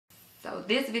So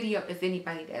this video is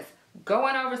anybody that's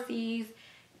going overseas,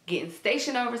 getting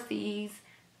stationed overseas,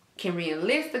 can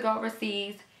re-enlist to go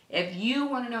overseas. If you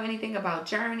want to know anything about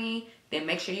Germany, then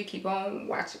make sure you keep on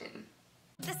watching.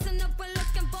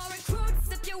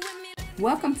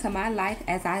 Welcome to my life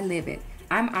as I live it.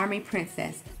 I'm Army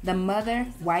Princess, the mother,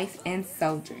 wife, and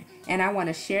soldier, and I want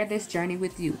to share this journey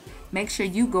with you. Make sure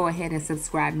you go ahead and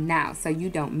subscribe now so you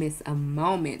don't miss a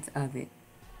moment of it.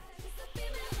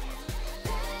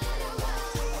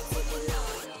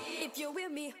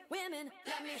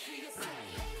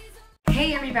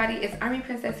 Hey everybody, it's Army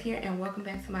Princess here and welcome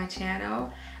back to my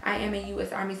channel. I am a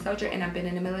U.S. Army soldier and I've been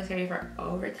in the military for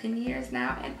over 10 years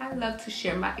now, and I love to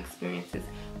share my experiences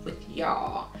with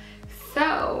y'all.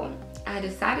 So I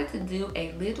decided to do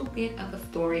a little bit of a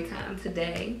story time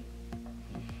today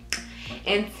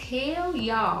and tell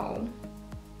y'all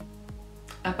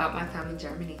about my time in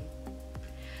Germany.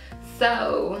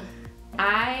 So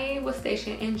I was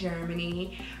stationed in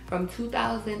Germany from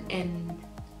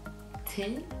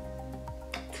 2010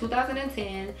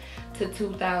 to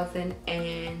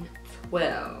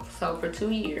 2012. So for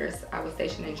 2 years I was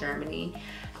stationed in Germany.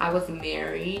 I was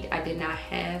married. I did not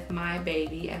have my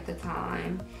baby at the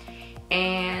time,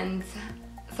 and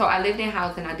so I lived in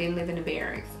housing. I didn't live in the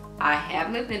barracks. I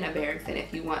have lived in the barracks, and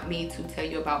if you want me to tell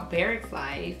you about barracks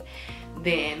life,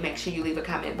 then make sure you leave a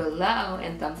comment below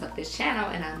and thumbs up this channel,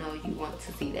 and I know you want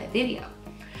to see that video.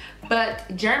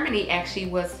 But Germany actually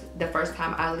was the first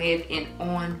time I lived in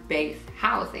on-base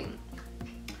housing.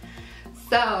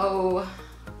 So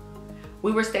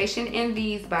we were stationed in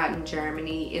Wiesbaden,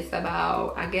 Germany. It's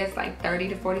about, I guess, like 30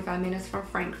 to 45 minutes from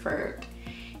Frankfurt.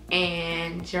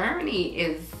 And Germany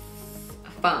is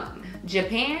fun.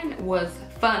 Japan was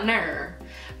funner,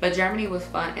 but Germany was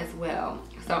fun as well.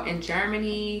 So in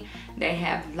Germany, they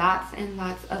have lots and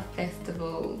lots of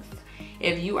festivals.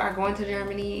 If you are going to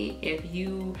Germany, if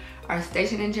you are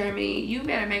stationed in Germany, you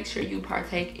better make sure you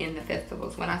partake in the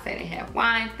festivals. When I say they have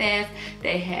wine fest,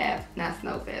 they have, not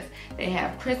snow fest, they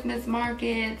have Christmas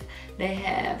markets, they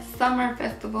have summer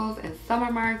festivals and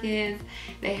summer markets,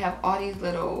 they have all these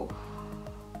little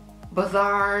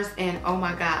bazaars, and oh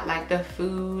my god, like the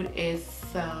food is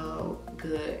so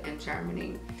good in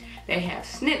Germany. They have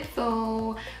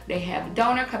schnitzel, they have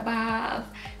doner kebabs,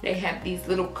 they have these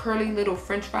little curly little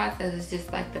french fries that is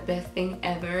just like the best thing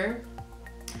ever.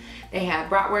 They have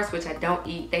bratwurst, which I don't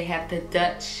eat. They have the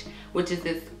Dutch, which is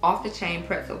this off the chain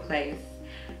pretzel place.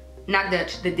 Not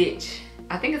Dutch, the Ditch.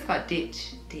 I think it's called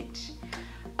Ditch.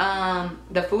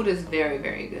 The food is very,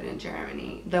 very good in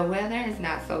Germany. The weather is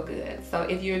not so good. So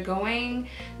if you're going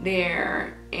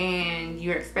there and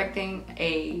you're expecting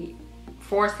a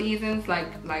 4 seasons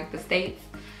like the States,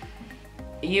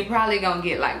 you're probably gonna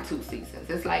get like 2 seasons.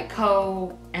 It's like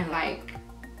cold and like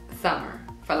summer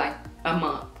for like a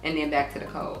month and then back to the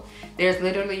cold. There's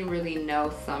literally really no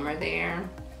summer there.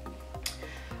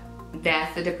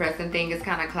 That's the depressing thing. It's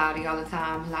kind of cloudy all the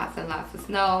time, lots and lots of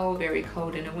snow, very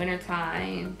cold in the winter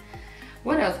time.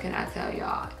 What else can I tell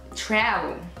y'all?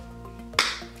 Travel.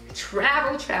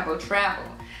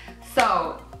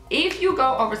 So if you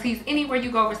go overseas, anywhere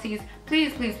you go overseas,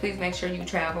 please make sure you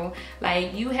travel.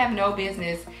 Like, you have no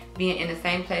business being in the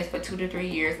same place for 2 to 3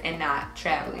 years and not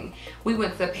traveling. We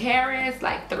went to Paris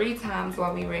like 3 times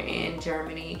while we were in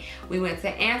Germany. We went to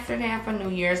Amsterdam for New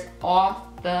Year's, off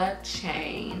the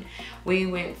chain. I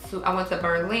went to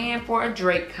Berlin for a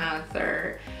Drake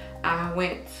concert. I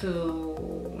went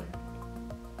to,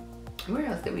 where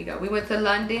else did we go? We went to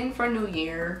London for New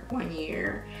Year 1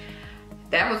 year.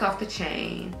 That was off the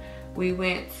chain. We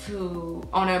went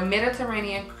on a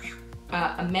Mediterranean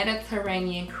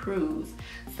cruise.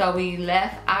 So we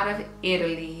left out of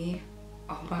Italy.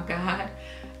 Oh my god,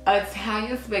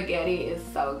 Italian spaghetti is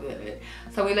so good.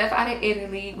 So we left out of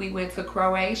Italy. We went to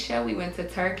Croatia. We went to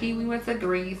Turkey. We went to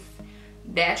Greece.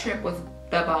 That trip was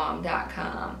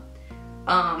thebomb.com.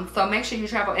 So make sure you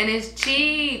travel, and it's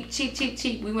cheap.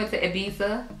 We went to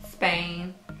Ibiza,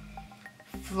 Spain,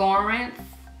 Florence,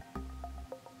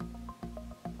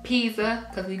 Pisa,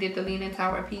 because we did the Leaning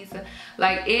Tower of Pisa.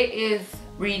 Like, it is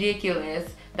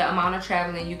ridiculous the amount of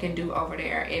traveling you can do over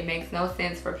there. It makes no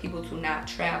sense for people to not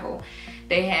travel.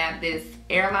 They have this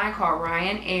airline called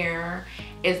Ryanair.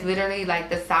 It's literally like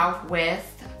the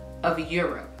Southwest of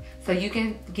Europe. So you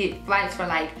can get flights for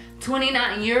like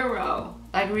 29 euro,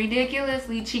 like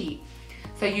ridiculously cheap.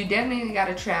 So you definitely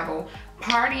gotta travel.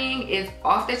 Partying is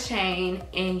off the chain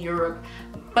in Europe,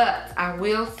 but I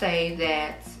will say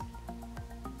that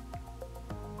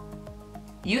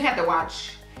you have to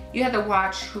watch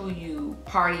who you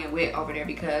partying with over there,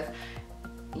 because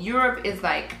Europe is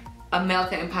like a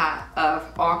melting pot of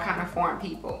all kind of foreign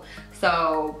people.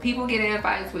 So people get in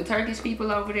fights with Turkish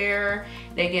people over there.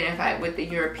 They get in fight with the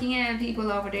European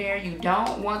people over there. You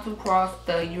don't want to cross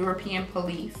the European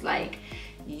police. Like,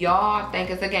 y'all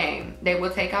think it's a game. They will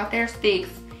take out their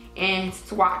sticks and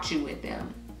swat you with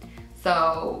them.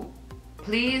 So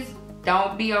please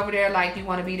don't be over there like you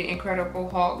want to be the Incredible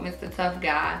Hulk, Mr. Tough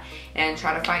Guy, and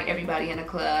try to fight everybody in the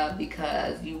club,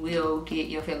 because you will get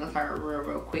your feelings hurt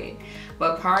real quick.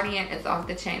 But partying is off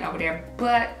the chain over there.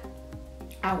 But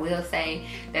I will say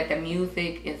that the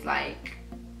music is like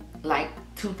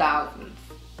 2000s.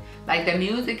 Like, the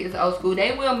music is old school.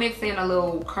 They will mix in a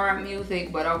little current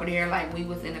music, but over there, like, we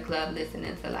was in the club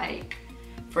listening to like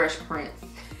Fresh Prince.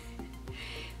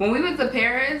 When we went to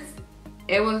Paris,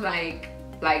 it was like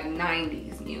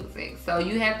 90s music. So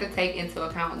you have to take into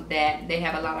account that they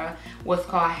have a lot of what's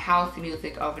called house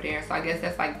music over there. So I guess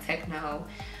that's like techno.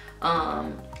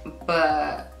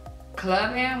 But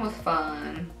clubbing was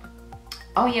fun.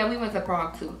 Oh yeah, we went to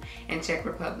Prague too, in Czech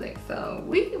Republic. So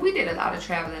we did a lot of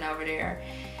traveling over there.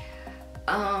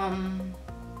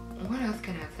 What else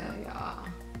can I tell y'all?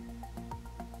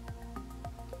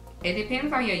 It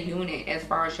depends on your unit as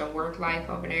far as your work life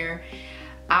over there.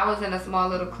 I was in a small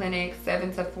little clinic,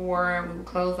 7 to 4. We were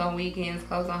closed on weekends,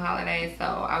 closed on holidays, so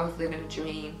I was living a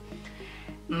dream.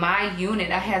 My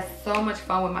unit, I had so much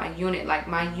fun with my unit. Like,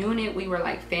 my unit, we were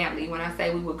like family. When I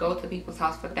say we would go to people's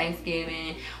house for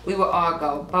Thanksgiving, we would all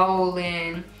go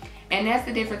bowling. And that's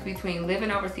the difference between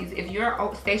living overseas. If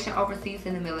you're stationed overseas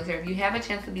in the military, if you have a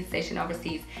chance to be stationed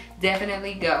overseas,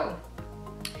 definitely go.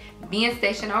 Being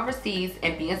stationed overseas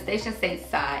and being stationed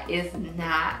stateside is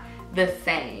not the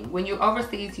same. When you're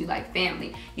overseas, you like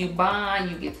family. You bond,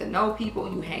 you get to know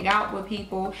people, you hang out with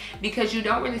people, because you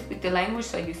don't really speak the language,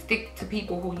 so you stick to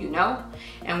people who you know.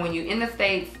 And when you're in the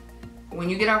States, when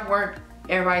you get off work,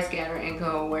 everybody scatter and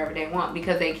go wherever they want,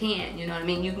 because they can, you know what I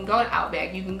mean? You can go to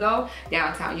Outback, you can go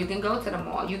downtown, you can go to the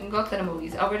mall, you can go to the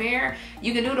movies. Over there,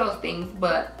 you can do those things,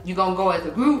 but you're gonna go as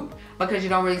a group because you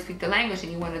don't really speak the language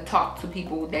and you want to talk to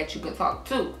people that you can talk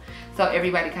to. So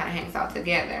everybody kind of hangs out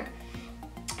together.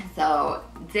 So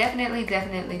definitely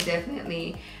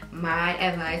my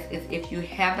advice is, if you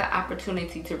have the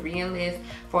opportunity to re-enlist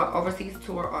for an overseas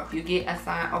tour, or if you get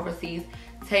assigned overseas,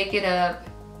 take it up.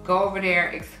 Go over there,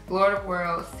 explore the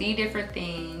world, see different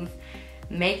things,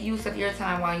 make use of your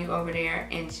time while you're over there,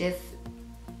 and just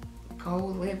go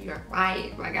live your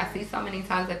life. Like, I see so many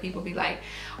times that people be like,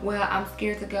 well, I'm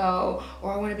scared to go,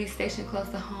 or I want to be stationed close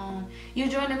to home. You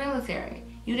joined the military.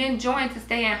 You didn't join to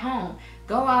stay at home.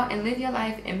 Go out and live your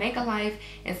life and make a life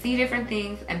and see different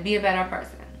things and be a better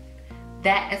person.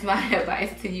 That is my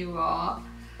advice to you all.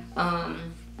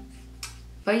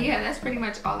 But yeah, that's pretty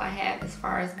much all I had as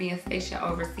far as being stationed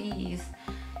overseas.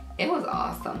 It was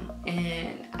awesome.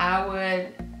 And I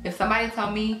would, if somebody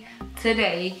told me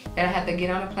today that I had to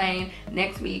get on a plane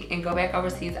next week and go back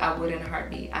overseas, I would in a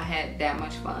heartbeat. I had that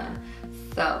much fun.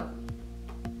 So,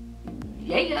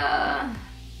 yeah,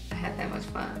 I had that much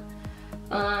fun.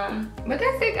 But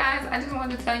that's it, guys. I just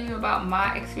wanted to tell you about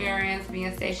my experience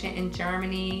being stationed in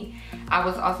Germany. I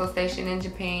was also stationed in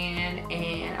Japan,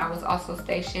 and I was also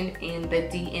stationed in the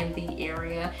DMV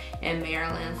area in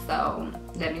Maryland. So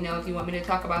let me know if you want me to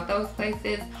talk about those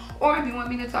places, or if you want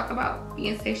me to talk about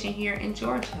being stationed here in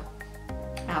Georgia.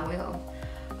 I will.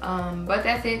 But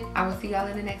that's it. I will see y'all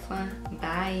in the next one.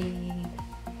 Bye.